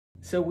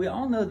So we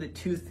all know that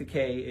tooth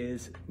decay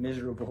is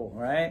miserable,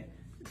 right?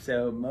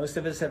 So most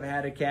of us have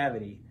had a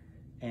cavity.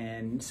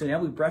 And so now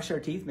we brush our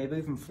teeth, maybe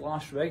even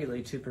floss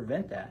regularly to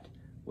prevent that.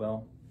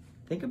 Well,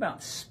 think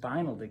about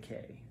spinal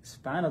decay,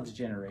 spinal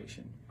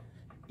degeneration.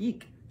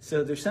 Eek.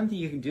 So there's something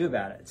you can do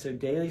about it. So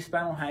daily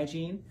spinal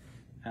hygiene.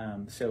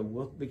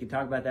 We can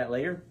talk about that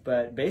later,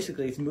 but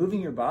basically it's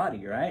moving your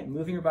body, right?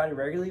 Moving your body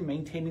regularly,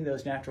 maintaining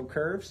those natural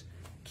curves,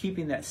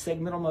 keeping that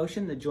segmental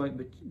motion,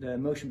 the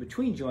motion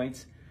between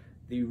joints,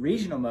 the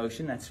regional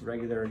motion, that's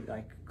regular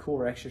like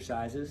core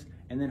exercises,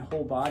 and then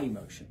whole body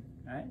motion,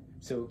 right?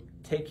 So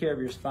take care of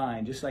your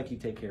spine just like you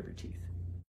take care of your teeth.